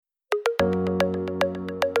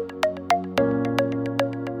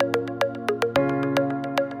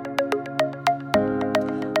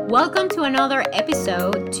Welcome to another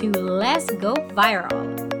episode to Let's Go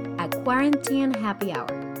Viral, a quarantine happy hour.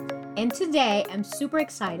 And today I'm super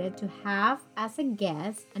excited to have as a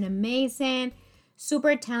guest an amazing,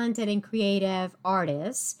 super talented and creative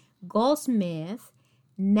artist, goldsmith,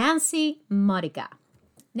 Nancy Modica.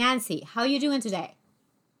 Nancy, how are you doing today?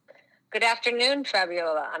 Good afternoon,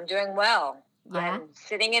 Fabiola. I'm doing well. Yeah? I'm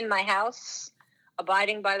sitting in my house,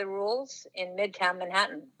 abiding by the rules in Midtown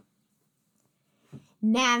Manhattan.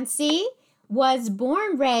 Nancy was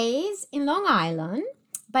born raised in Long Island,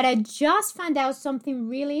 but I just found out something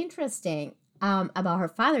really interesting about her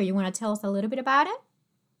father. You want to tell us a little bit about it?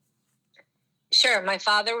 Sure. My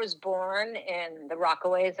father was born in the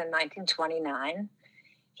Rockaways in 1929.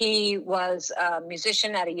 He was a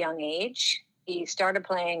musician at a young age. He started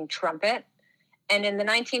playing trumpet. And in the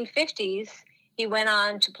 1950s, he went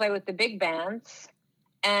on to play with the big bands.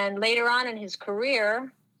 And later on in his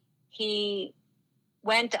career, he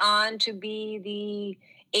went on to be the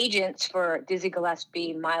agents for Dizzy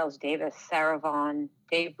Gillespie, Miles Davis, Sarah Vaughan,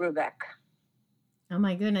 Dave Brubeck. Oh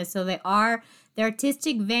my goodness. So the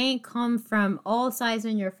artistic vein come from all sides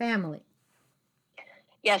in your family.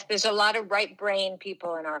 Yes, there's a lot of right brain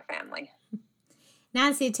people in our family.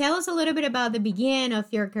 Nancy, tell us a little bit about the beginning of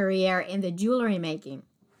your career in the jewelry making.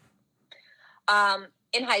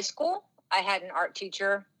 In high school, I had an art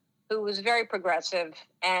teacher who was very progressive,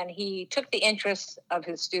 and he took the interests of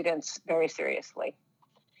his students very seriously.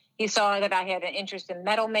 He saw that I had an interest in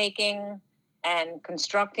metal making and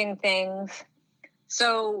constructing things.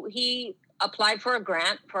 So he applied for a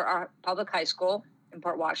grant for our public high school in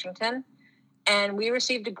Port Washington, and we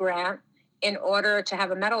received a grant in order to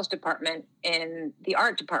have a metals department in the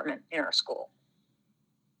art department in our school.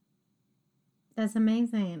 That's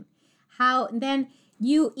amazing. How then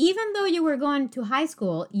you, even though you were going to high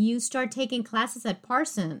school, you start taking classes at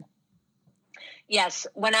Parsons. Yes,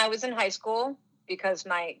 when I was in high school, because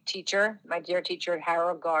my dear teacher,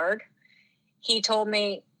 Harold Gard, he told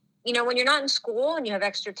me, you know, when you're not in school and you have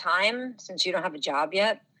extra time, since you don't have a job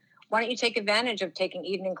yet, why don't you take advantage of taking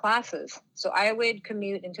evening classes? So I would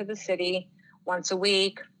commute into the city once a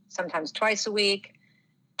week, sometimes twice a week,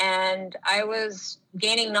 and I was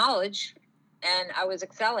gaining knowledge and I was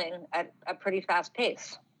excelling at a pretty fast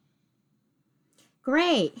pace.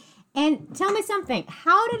 Great. And tell me something.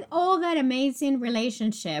 How did all that amazing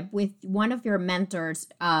relationship with one of your mentors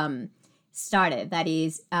started? That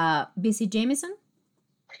is Bessie Jamison?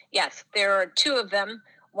 Yes, there are two of them.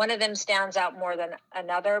 One of them stands out more than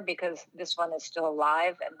another because this one is still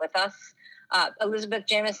alive and with us. Elizabeth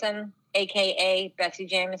Jamison, a.k.a. Bessie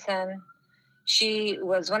Jamison. She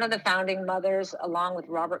was one of the founding mothers along with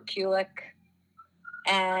Robert Kulick.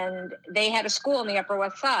 And they had a school on the Upper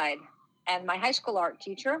West Side. And my high school art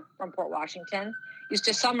teacher from Port Washington used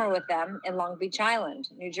to summer with them in Long Beach Island,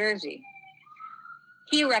 New Jersey.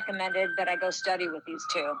 He recommended that I go study with these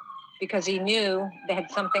two because he knew they had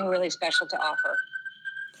something really special to offer.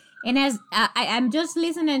 And as I'm just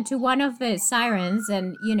listening to one of the sirens,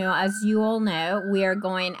 and, you know, as you all know, we are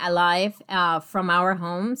going alive from our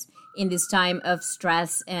homes in this time of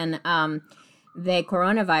stress and the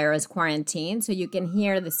coronavirus quarantine. So you can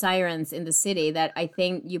hear the sirens in the city that I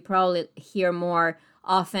think you probably hear more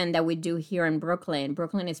often than we do here in Brooklyn.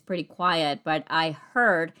 Brooklyn is pretty quiet, but I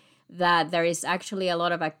heard that there is actually a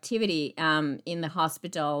lot of activity in the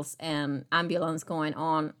hospitals and ambulance going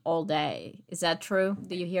on all day. Is that true?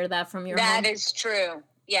 Do you hear that from your home? That is true.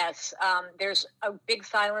 Yes. There's a big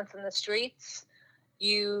silence in the streets.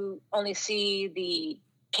 You only see the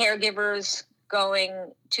caregivers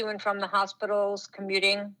going to and from the hospitals,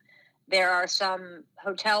 commuting. There are some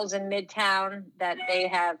hotels in Midtown that they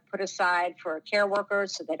have put aside for care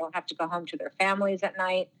workers so they don't have to go home to their families at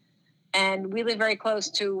night. And we live very close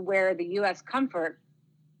to where the U.S. Comfort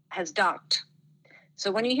has docked.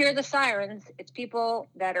 So when you hear the sirens, it's people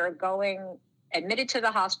that are going admitted to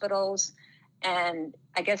the hospitals. And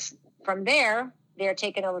I guess from there, they're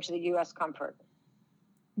taken over to the U.S. Comfort.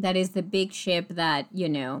 That is the big ship that, you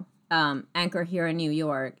know, anchor here in New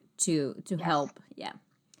York to Yes. help. Yeah.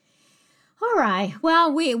 All right.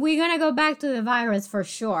 Well, we're going to go back to the virus for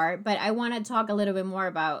sure, but I want to talk a little bit more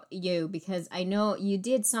about you because I know you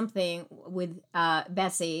did something with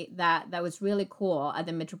Bessie that was really cool at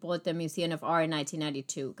the Metropolitan Museum of Art in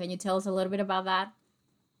 1992. Can you tell us a little bit about that?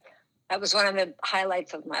 That was one of the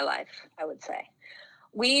highlights of my life, I would say.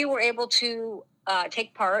 We were able to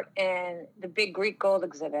take part in the big Greek gold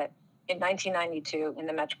exhibit in 1992 in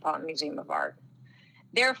the Metropolitan Museum of Art.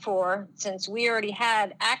 Therefore, since we already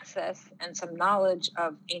had access and some knowledge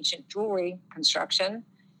of ancient jewelry construction,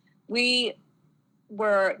 we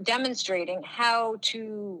were demonstrating how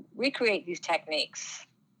to recreate these techniques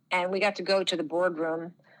and we got to go to the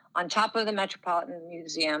boardroom on top of the Metropolitan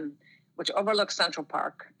Museum, which overlooks Central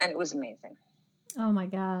Park, and it was amazing. Oh my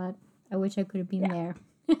God. I wish I could have been there.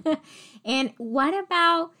 And what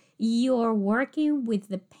about your working with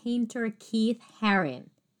the painter Keith Haring?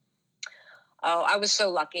 Oh, I was so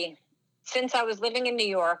lucky. Since I was living in New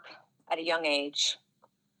York at a young age,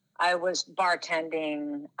 I was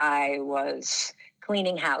bartending, I was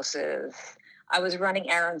cleaning houses, I was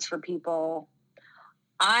running errands for people.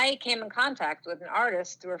 I came in contact with an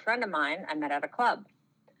artist through a friend of mine I met at a club.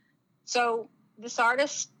 So this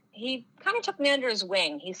artist, he kind of took me under his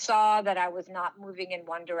wing. He saw that I was not moving in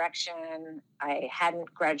one direction. I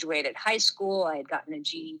hadn't graduated high school. I had gotten a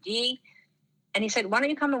GED. And he said, why don't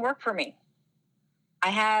you come and work for me? I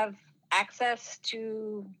have access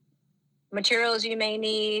to materials you may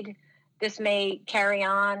need. This may carry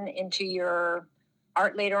on into your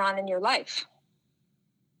art later on in your life.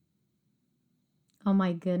 Oh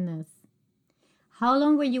my goodness. How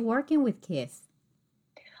long were you working with Keith?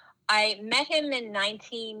 I met him in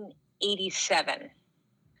 1987,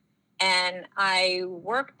 and I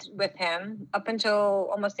worked with him up until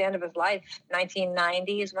almost the end of his life.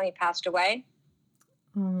 1990 is when he passed away.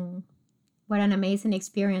 Oh, what an amazing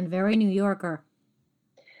experience. Very New Yorker.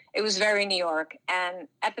 It was very New York. And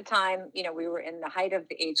at the time, you know, we were in the height of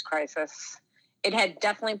the AIDS crisis. It had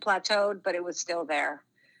definitely plateaued, but it was still there.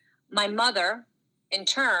 My mother, in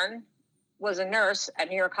turn, was a nurse at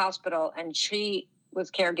New York Hospital, and she was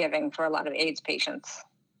caregiving for a lot of AIDS patients.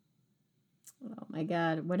 Oh my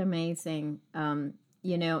God, what amazing.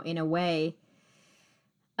 You know, in a way,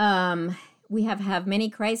 we have many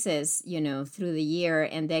crises, you know, through the year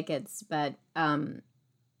and decades, but,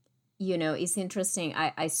 you know, it's interesting.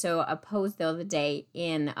 I saw a post the other day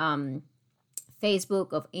in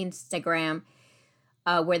Facebook of Instagram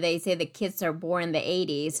where they say the kids that are born in the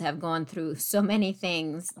 80s have gone through so many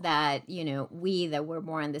things that, you know, we that were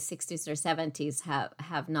born in the 60s or 70s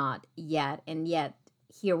have not yet. And yet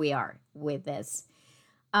here we are with this.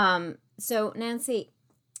 So Nancy,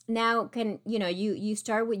 now can, you know, you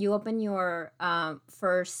start with, you open your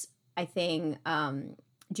first, I think,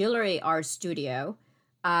 jewelry art studio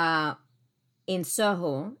in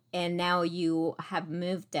Soho. And now you have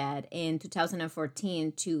moved that in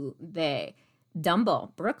 2014 to the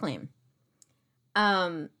Dumbo, Brooklyn.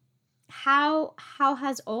 How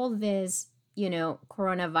has all this, you know,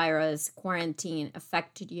 coronavirus quarantine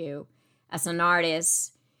affected you as an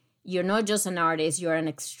artist? You're not just an artist, you're an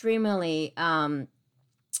extremely,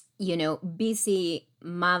 you know, busy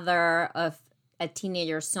mother of a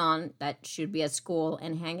teenager son that should be at school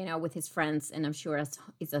and hanging out with his friends, and I'm sure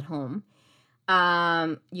is at home.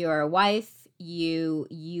 You're a wife.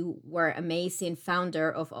 You were amazing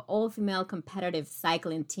founder of an all-female competitive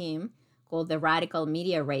cycling team called the Radical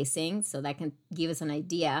Media Racing. So that can give us an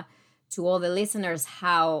idea to all the listeners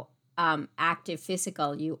how active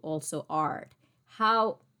physical you also are.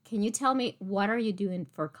 How can you tell me, what are you doing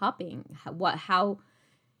for copying? How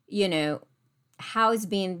you know, how it's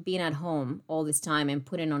been being at home all this time and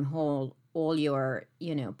putting on hold all your,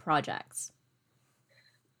 you know, projects?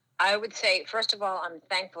 I would say, first of all, I'm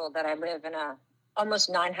thankful that I live in a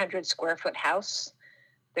almost 900 square foot house.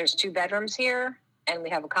 There's 2 bedrooms here, and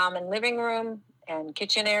we have a common living room and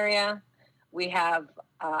kitchen area. We have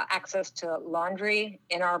access to laundry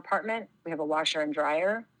in our apartment. We have a washer and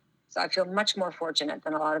dryer. So I feel much more fortunate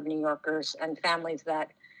than a lot of New Yorkers and families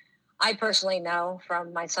that I personally know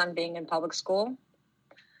from my son being in public school.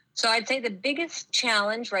 So I'd say the biggest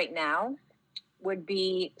challenge right now would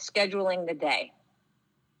be scheduling the day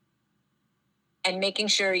and making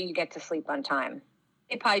sure you get to sleep on time.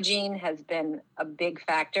 Sleep hygiene has been a big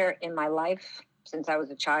factor in my life since I was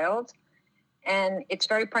a child, and it's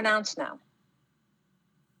very pronounced now.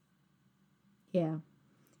 Yeah.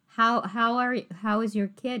 How is your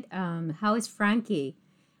kid? How is Frankie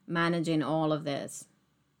managing all of this?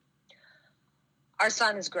 Our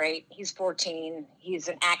son is great. He's 14. He's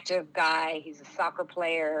an active guy. He's a soccer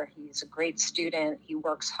player. He's a great student. He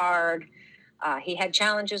works hard. He had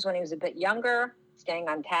challenges when he was a bit younger, staying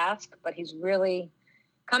on task, but he's really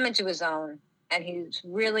come into his own, and he's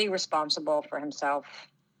really responsible for himself.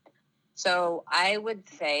 So I would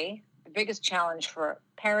say the biggest challenge for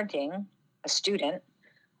parenting a student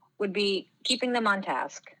would be keeping them on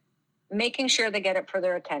task, making sure they get it for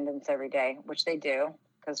their attendance every day, which they do,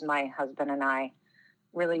 because my husband and I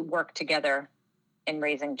really work together in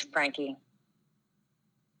raising Frankie.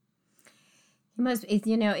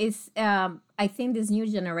 I think this new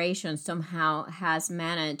generation somehow has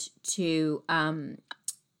managed to,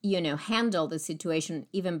 handle the situation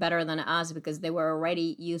even better than us, because they were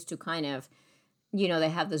already used to kind of They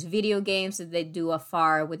have those video games that they do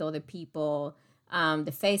afar with other people.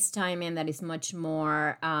 The FaceTiming that is much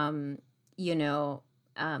more,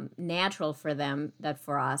 natural for them than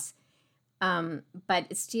for us.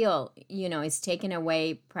 But still, it's taken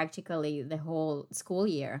away practically the whole school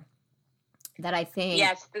year. That I think.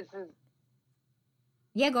 Yes, this is.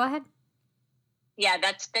 Yeah, go ahead. Yeah,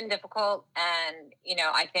 that's been difficult. And,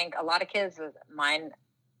 I think a lot of kids, mine,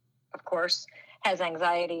 of course, has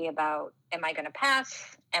anxiety about, am I going to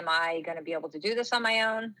pass? Am I going to be able to do this on my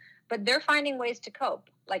own? But they're finding ways to cope.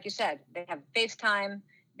 Like you said, they have FaceTime,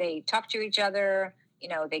 they talk to each other,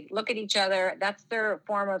 they look at each other. That's their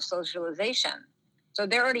form of socialization. So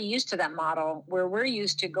they're already used to that model where we're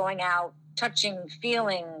used to going out, touching,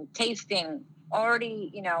 feeling, tasting,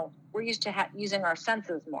 already, we're used to using our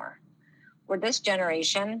senses more. Where this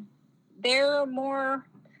generation, they're more,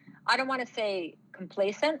 I don't want to say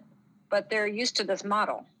complacent, but they're used to this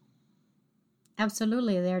model.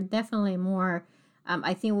 Absolutely. They're definitely more,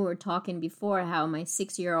 I think we were talking before how my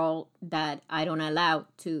 6-year-old that I don't allow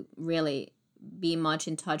to really be much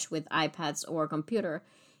in touch with iPads or computer,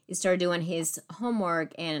 he started doing his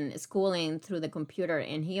homework and schooling through the computer,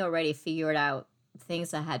 and he already figured out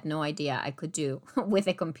things I had no idea I could do with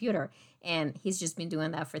a computer. And he's just been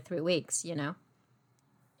doing that for 3 weeks, Yeah,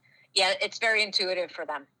 it's very intuitive for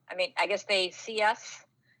them. I mean, I guess they see us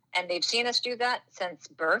and they've seen us do that since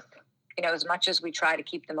birth. As much as we try to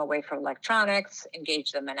keep them away from electronics,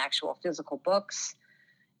 engage them in actual physical books,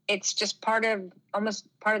 it's just almost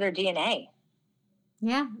part of their DNA.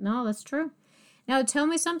 Yeah, no, that's true. Now, tell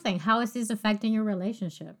me something. How is this affecting your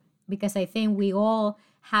relationship? Because I think we all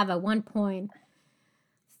have at one point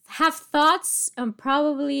have thoughts on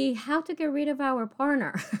probably how to get rid of our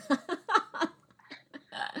partner.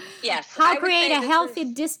 Yes. How create a healthy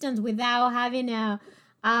distance without having a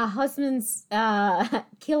husband's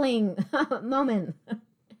killing moment.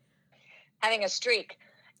 Having a streak.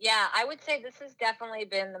 Yeah, I would say this has definitely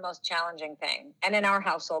been the most challenging thing. And in our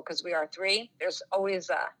household, because we are 3, there's always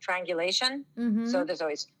a triangulation. Mm-hmm. So there's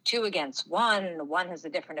always 2 against 1. One has a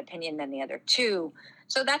different opinion than the other 2.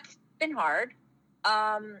 So that's been hard.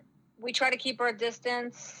 We try to keep our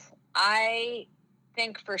distance. I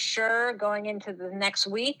think for sure going into the next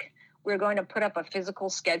week, we're going to put up a physical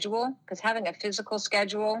schedule, because having a physical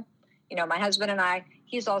schedule, my husband and I,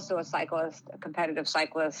 he's also a cyclist, a competitive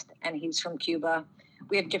cyclist, and he's from Cuba.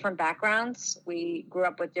 We have different backgrounds. We grew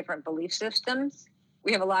up with different belief systems.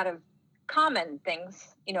 We have a lot of common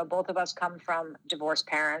things. Both of us come from divorced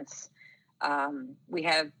parents. We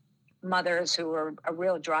have mothers who were a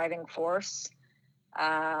real driving force.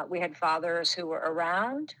 We had fathers who were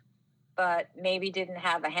around, but maybe didn't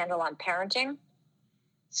have a handle on parenting.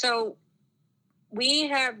 So we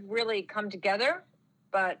have really come together,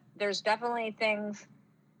 but there's definitely things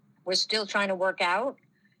we're still trying to work out.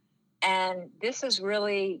 And this is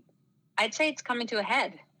really, I'd say it's coming to a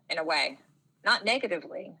head in a way, not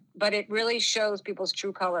negatively, but it really shows people's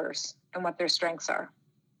true colors and what their strengths are.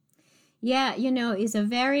 Yeah, it's a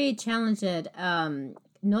very challenging,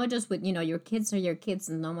 not just with, your kids are your kids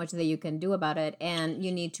and not much that you can do about it. And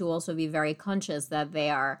you need to also be very conscious that they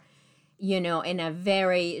are, in a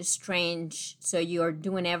very strange, so you're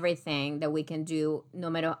doing everything that we can do,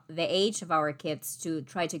 no matter the age of our kids, to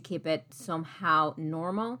try to keep it somehow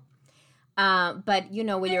normal. But,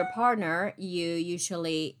 with your partner, you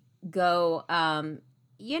usually go,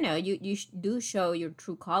 you do show your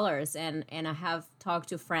true colors. And I have talked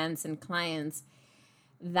to friends and clients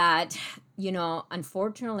that,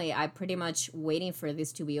 unfortunately, I pretty much waiting for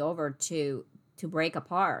this to be over to break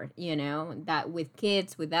apart, that with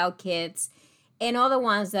kids, without kids, and all the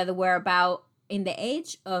ones that were about in the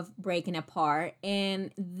age of breaking apart. And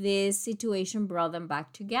this situation brought them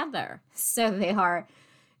back together. So they are,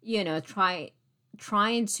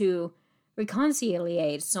 trying to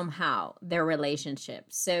reconciliate somehow their relationship.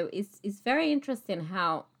 So it's very interesting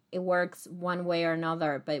how it works one way or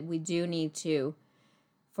another, but we do need to,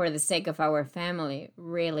 for the sake of our family,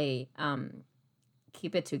 really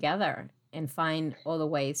keep it together and find all the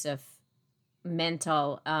ways of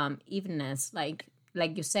mental evenness, like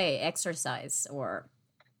you say, exercise or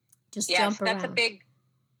just jump around. That's a big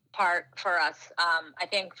part for us. I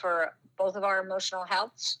think for both of our emotional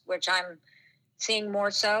healths, which I'm seeing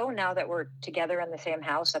more so now that we're together in the same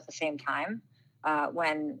house at the same time.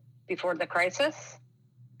 When before the crisis,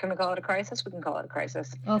 can we call it a crisis? We can call it a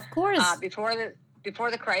crisis. Of course.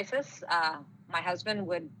 Before the crisis, my husband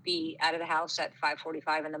would be out of the house at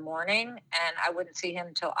 5:45 in the morning, and I wouldn't see him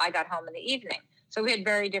until I got home in the evening. So we had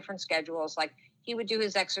very different schedules. Like he would do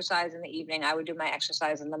his exercise in the evening. I would do my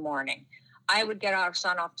exercise in the morning. I would get our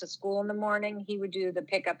son off to school in the morning. He would do the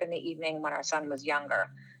pickup in the evening when our son was younger.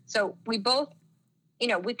 So we both,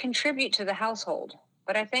 we contribute to the household.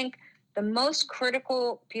 But I think the most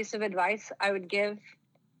critical piece of advice I would give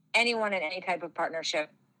anyone in any type of partnership,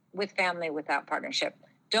 with family, without partnership,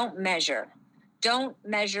 don't measure. Don't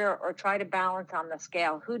measure or try to balance on the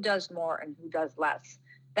scale who does more and who does less.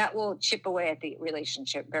 That will chip away at the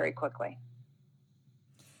relationship very quickly.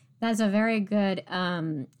 That's a very good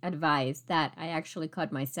advice that I actually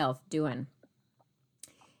caught myself doing.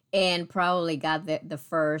 And probably got the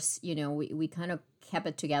first, we kind of kept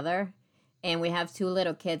it together. And we have two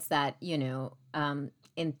little kids that,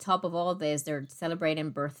 in top of all this, they're celebrating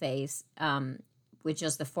birthdays with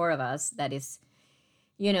just the four of us. That is,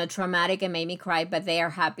 traumatic and made me cry, but they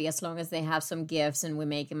are happy as long as they have some gifts and we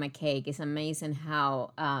make them a cake. It's amazing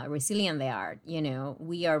how resilient they are.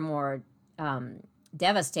 We are more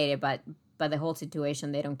devastated by the whole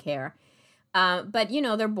situation. They don't care. But,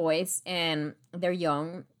 they're boys and they're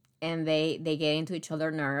young and they get into each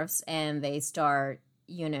other's nerves and they start,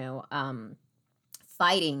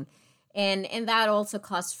 fighting. And that also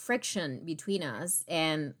caused friction between us.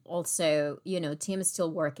 And also, Tim is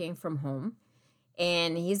still working from home.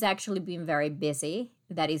 And he's actually been very busy.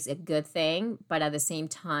 That is a good thing. But at the same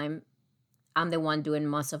time, I'm the one doing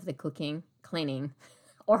most of the cooking, cleaning,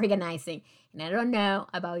 organizing. And I don't know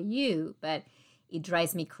about you, but it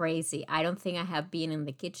drives me crazy. I don't think I have been in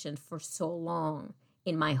the kitchen for so long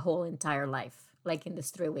in my whole entire life, like in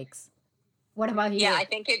these 3 weeks. What about you? Yeah, I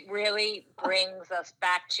think it really brings us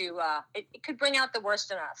back to, it could bring out the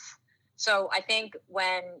worst in us. So I think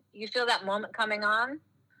when you feel that moment coming on,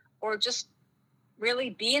 or just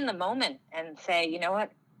really be in the moment and say, you know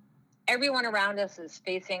what, everyone around us is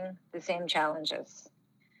facing the same challenges.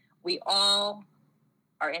 We all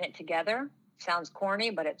are in it together. Sounds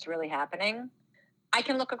corny, but it's really happening. I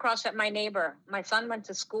can look across at my neighbor. My son went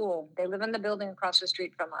to school. They live in the building across the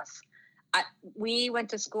street from us. We went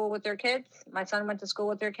to school with their kids. My son went to school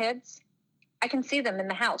with their kids. I can see them in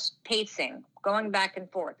the house, pacing, going back and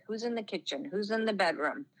forth. Who's in the kitchen? Who's in the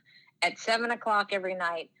bedroom? At 7 o'clock every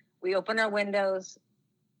night, we open our windows,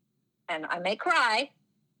 and I may cry.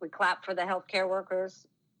 We clap for the healthcare workers,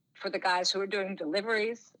 for the guys who are doing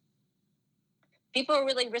deliveries. People are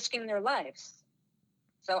really risking their lives.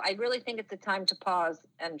 So I really think it's a time to pause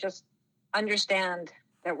and just understand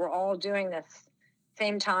that we're all doing this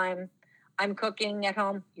same time. I'm cooking at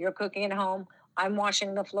home. You're cooking at home. I'm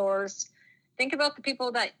washing the floors. Think about the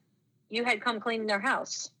people that you had come clean their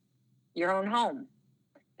house, your own home.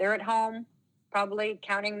 They're at home, probably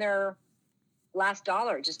counting their last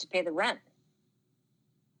dollar just to pay the rent.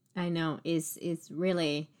 I know. It's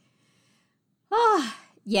really, oh,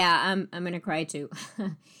 yeah, I'm going to cry too.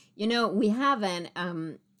 We haven't,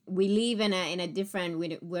 we live in a different,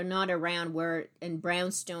 we're not around, we're in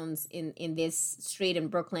brownstones in this street in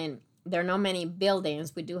Brooklyn. There are not many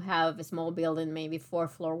buildings. We do have a small building, maybe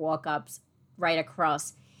 4-floor walk-ups right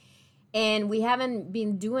across. And we haven't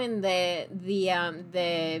been doing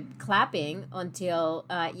the clapping until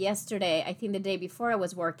yesterday. I think the day before I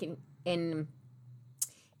was working in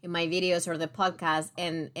my videos or the podcast,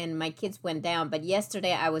 and my kids went down. But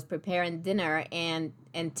yesterday I was preparing dinner, and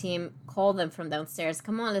Tim called them from downstairs.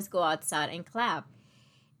 Come on, let's go outside and clap.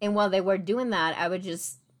 And while they were doing that,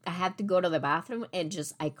 I had to go to the bathroom and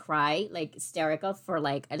I cried like hysterical for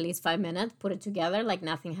like at least 5 minutes, put it together like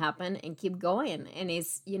nothing happened and keep going. And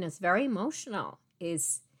it's very emotional. It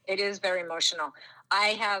is very emotional.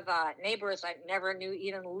 I have neighbors I never knew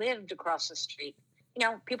even lived across the street.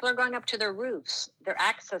 People are going up to their roofs. They're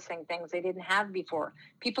accessing things they didn't have before.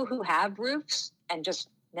 People who have roofs and just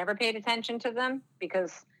never paid attention to them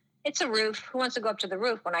because it's a roof. Who wants to go up to the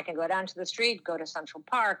roof when I can go down to the street, go to Central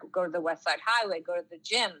Park, go to the West Side Highway, go to the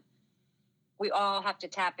gym? We all have to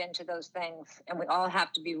tap into those things, and we all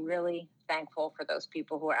have to be really thankful for those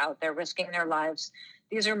people who are out there risking their lives.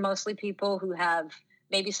 These are mostly people who have,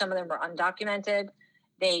 maybe some of them are undocumented.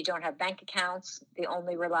 They don't have bank accounts. They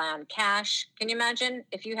only rely on cash. Can you imagine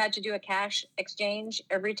if you had to do a cash exchange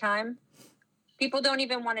every time? People don't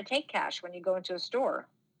even want to take cash when you go into a store.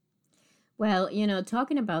 Well,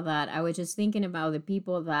 talking about that, I was just thinking about the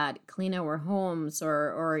people that clean our homes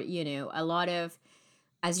or a lot of,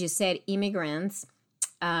 as you said, immigrants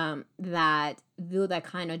that do that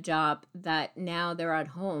kind of job that now they're at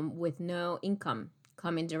home with no income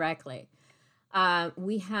coming directly.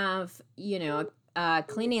 We have, a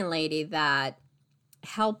cleaning lady that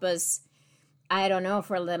helped us, I don't know,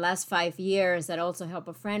 for the last 5 years, that also helped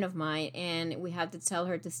a friend of mine, and we had to tell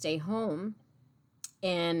her to stay home.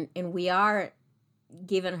 And we are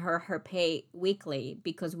giving her pay weekly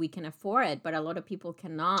because we can afford it, but a lot of people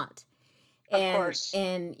cannot. Of course.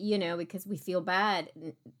 And because we feel bad,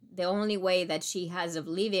 the only way that she has of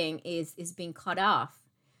living is being cut off.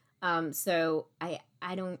 So I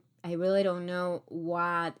really don't know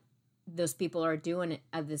what those people are doing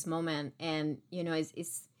at this moment. And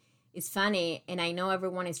it's funny, and I know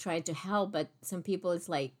everyone is trying to help, but some people is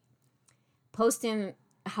like posting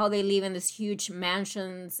how they live in these huge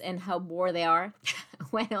mansions and how bored they are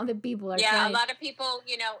when other people are trying. A lot of people,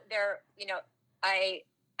 they're,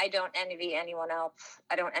 I don't envy anyone else.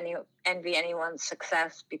 I don't envy anyone's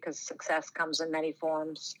success, because success comes in many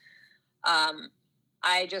forms.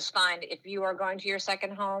 I just find if you are going to your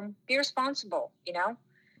second home, be responsible,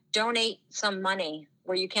 donate some money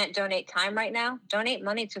where you can't donate time right now. Donate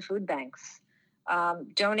money to food banks.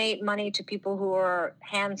 Donate money to people who are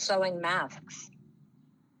hand sewing masks.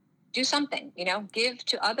 Do something, give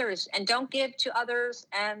to others, and don't give to others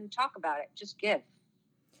and talk about it. Just give.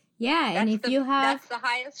 Yeah. And if you have, that's the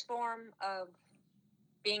highest form of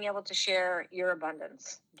being able to share your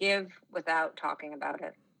abundance. Give without talking about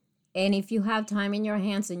it. And if you have time in your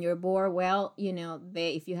hands and you're bored, well,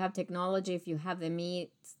 if you have technology, if you have the means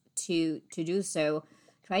to do so,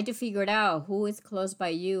 try to figure it out. Who is close by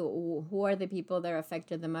you? Who are the people that are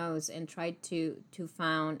affected the most? And try to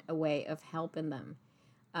find a way of helping them.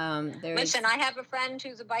 Listen, I have a friend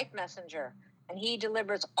who's a bike messenger, and he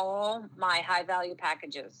delivers all my high value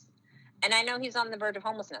packages. And I know he's on the verge of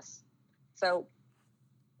homelessness. So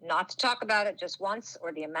not to talk about it just once,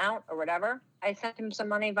 or the amount or whatever, I sent him some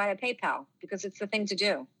money via PayPal, because it's the thing to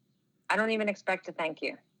do. I don't even expect to thank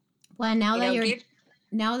you. Well, now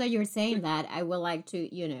that you're saying that, I would like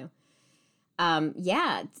to,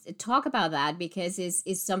 talk about that, because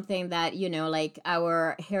it's something that, like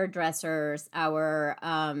our hairdressers, our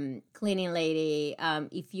cleaning lady,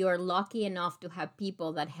 if you're lucky enough to have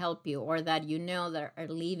people that help you, or that that are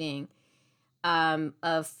leaving,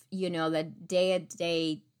 of the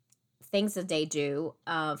day-to-day things that they do,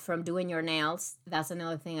 from doing your nails. That's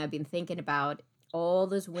another thing I've been thinking about. All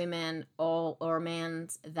those women, or men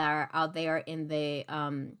that are out there in the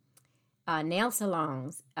nail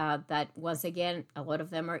salons, that once again, a lot of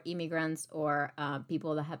them are immigrants, or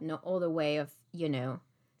people that have no other way of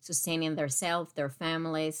sustaining themselves, their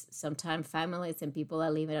families, sometimes families, and people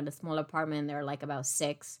that live in a small apartment. They're like about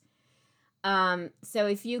 6. So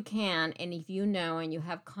if you can, and if and you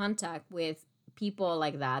have contact with people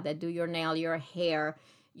like that do your nail, your hair,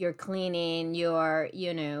 your cleaning, your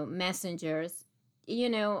messengers,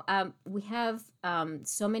 we have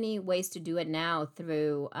so many ways to do it now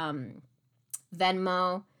through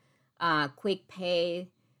Venmo, Quick Pay.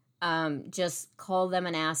 Just call them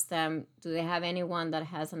and ask them, do they have anyone that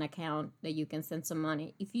has an account that you can send some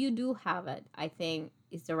money? If you do have it, I think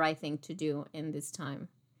it's the right thing to do in this time.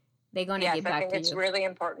 They're going to get back to you. I think it's really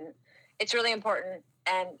important. It's really important.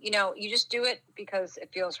 And, you just do it because it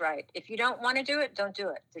feels right. If you don't want to do it, don't do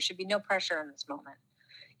it. There should be no pressure in this moment.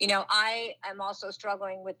 I am also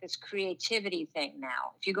struggling with this creativity thing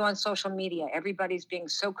now. If you go on social media, everybody's being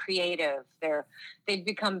so creative. They've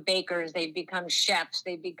become bakers, they've become chefs,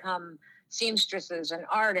 they've become seamstresses and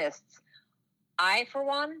artists. I, for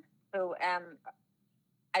one, who am,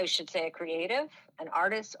 I should say, a creative, an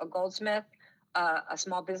artist, a goldsmith, a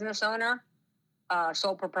small business owner, a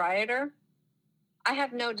sole proprietor, I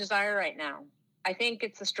have no desire right now. I think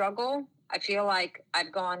it's a struggle. I feel like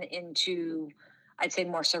I've gone into, I'd say,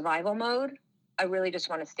 more survival mode. I really just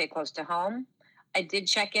want to stay close to home. I did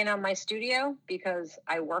check in on my studio because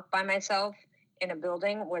I work by myself in a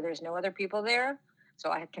building where there's no other people there,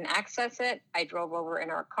 so I can access it. I drove over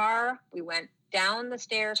in our car. We went down the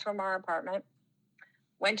stairs from our apartment,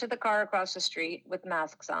 went to the car across the street with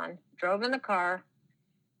masks on, drove in the car,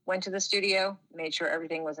 went to the studio, made sure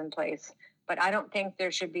everything was in place. But I don't think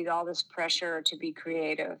there should be all this pressure to be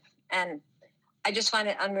creative. And I just find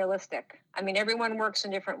it unrealistic. I mean, everyone works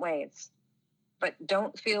in different ways, but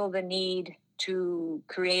don't feel the need to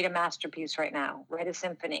create a masterpiece right now, write a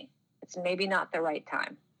symphony. It's maybe not the right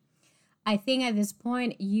time. I think at this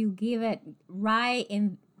point, you give it right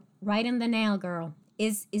in the nail, girl.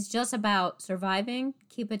 It's just about surviving,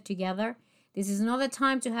 keep it together. This is not the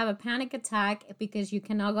time to have a panic attack because you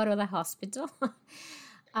cannot go to the hospital.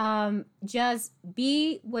 Just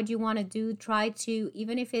be what you want to do. Try to,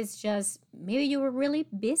 even if it's just, maybe you were really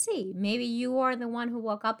busy. Maybe you are the one who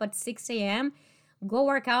woke up at 6 a.m. Go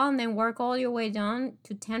work out and then work all your way down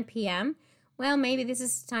to 10 p.m. Well, maybe this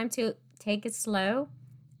is time to take it slow.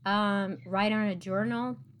 Write on a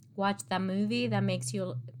journal. Watch that movie that makes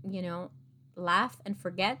you, laugh and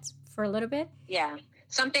forget for a little bit. Yeah.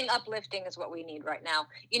 Something uplifting is what we need right now.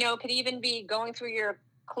 It could even be going through your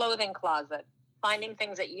clothing closet, finding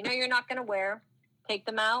things that you're not going to wear, take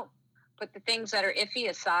them out, put the things that are iffy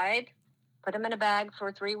aside, put them in a bag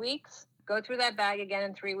for 3 weeks, go through that bag again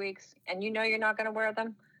in 3 weeks, and you know you're not going to wear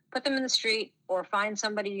them, put them in the street or find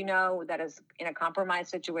somebody you know that is in a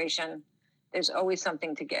compromised situation. There's always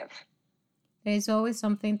something to give. There's always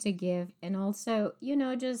something to give. And also,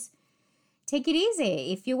 just take it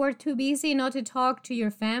easy. If you were too busy not to talk to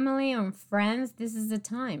your family or friends, this is the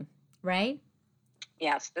time, right?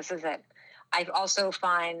 Yes, this is it. I also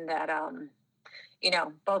find that,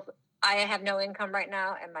 both I have no income right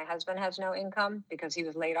now and my husband has no income because he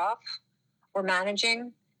was laid off. We're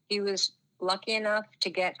managing. He was lucky enough to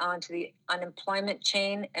get onto the unemployment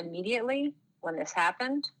chain immediately when this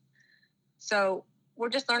happened. So we're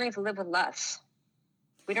just learning to live with less.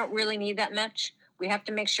 We don't really need that much. We have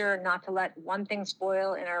to make sure not to let one thing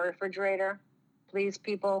spoil in our refrigerator. Please,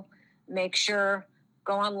 people, make sure,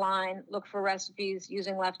 go online, look for recipes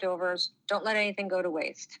using leftovers. Don't let anything go to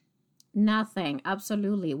waste. Nothing.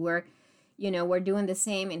 Absolutely. We're doing the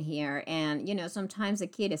same in here. And, sometimes a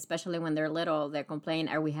kid, especially when they're little, they complain,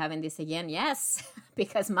 are we having this again? Yes,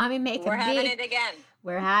 because mommy We're having it again.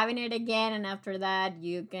 We're having it again. And after that,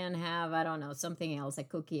 you can have, I don't know, something else, a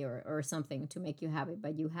cookie or something to make you happy.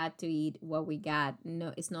 But you had to eat what we got.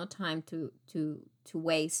 No, it's not time to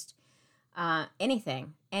waste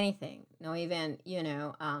anything. No, even,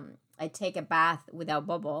 I take a bath without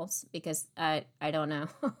bubbles because I don't know.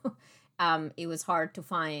 It was hard to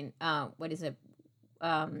find,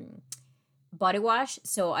 body wash.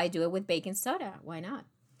 So I do it with baking soda. Why not?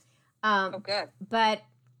 Good. But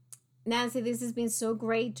Nancy, this has been so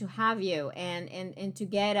great to have you and to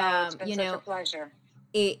get, it's been such a pleasure.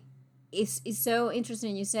 It's so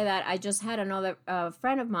interesting you say that. I just had another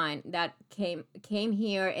friend of mine that came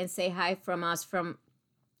here and say hi from us from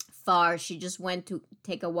far. She just went to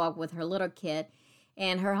take a walk with her little kid.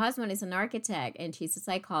 And her husband is an architect and she's a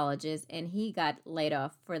psychologist, and he got laid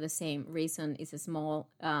off for the same reason. It's a small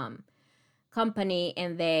company,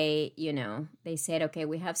 and they said, okay,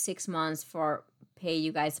 we have 6 months for pay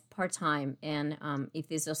you guys part-time, and if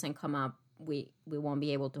this doesn't come up, we won't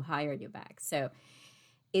be able to hire you back. So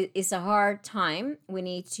it's a hard time. We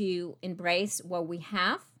need to embrace what we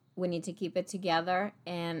have. We need to keep it together,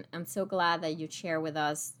 and I'm so glad that you share with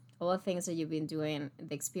us all the things that you've been doing,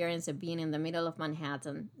 the experience of being in the middle of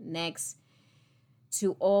Manhattan next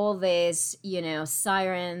to all this,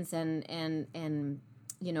 sirens and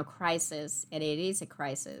crisis, and it is a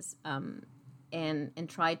crisis, and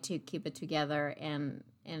try to keep it together and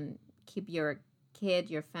keep your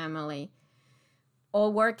kid, your family,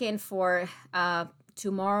 all working for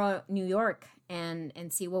tomorrow, New York,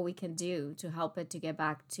 and see what we can do to help it to get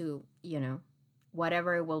back to,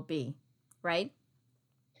 whatever it will be, right?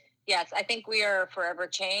 Yes, I think we are forever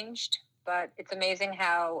changed, but it's amazing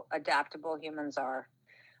how adaptable humans are.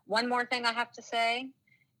 One more thing I have to say,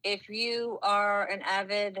 if you are an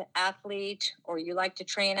avid athlete or you like to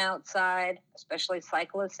train outside, especially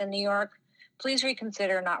cyclists in New York, please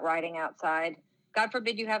reconsider not riding outside. God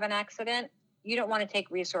forbid you have an accident. You don't want to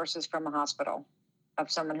take resources from a hospital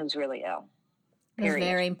of someone who's really ill. Period. That's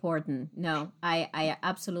very important. No, I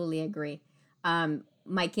absolutely agree.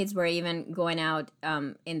 My kids were even going out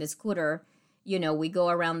in the scooter. We go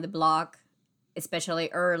around the block, especially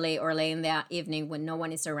early or late in the evening when no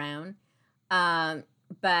one is around.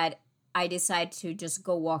 But I decide to just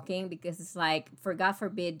go walking because it's like, for God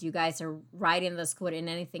forbid, you guys are riding the scooter and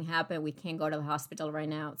anything happened, we can't go to the hospital right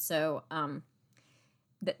now. So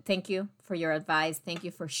thank you for your advice. Thank you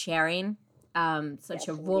for sharing such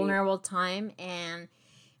a vulnerable time. And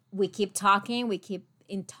we keep talking. We keep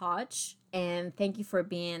in touch. And thank you for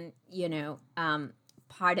being,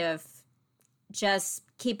 part of just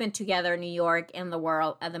keeping together New York and the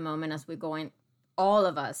world at the moment as we're going, all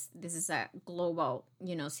of us. This is a global,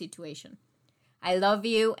 situation. I love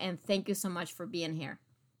you, and thank you so much for being here.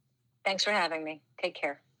 Thanks for having me. Take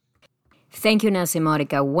care. Thank you, Nancy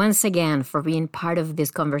Modica, once again for being part of this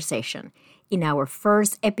conversation in our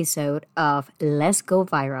first episode of Let's Go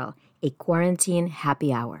Viral, a quarantine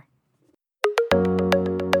happy hour.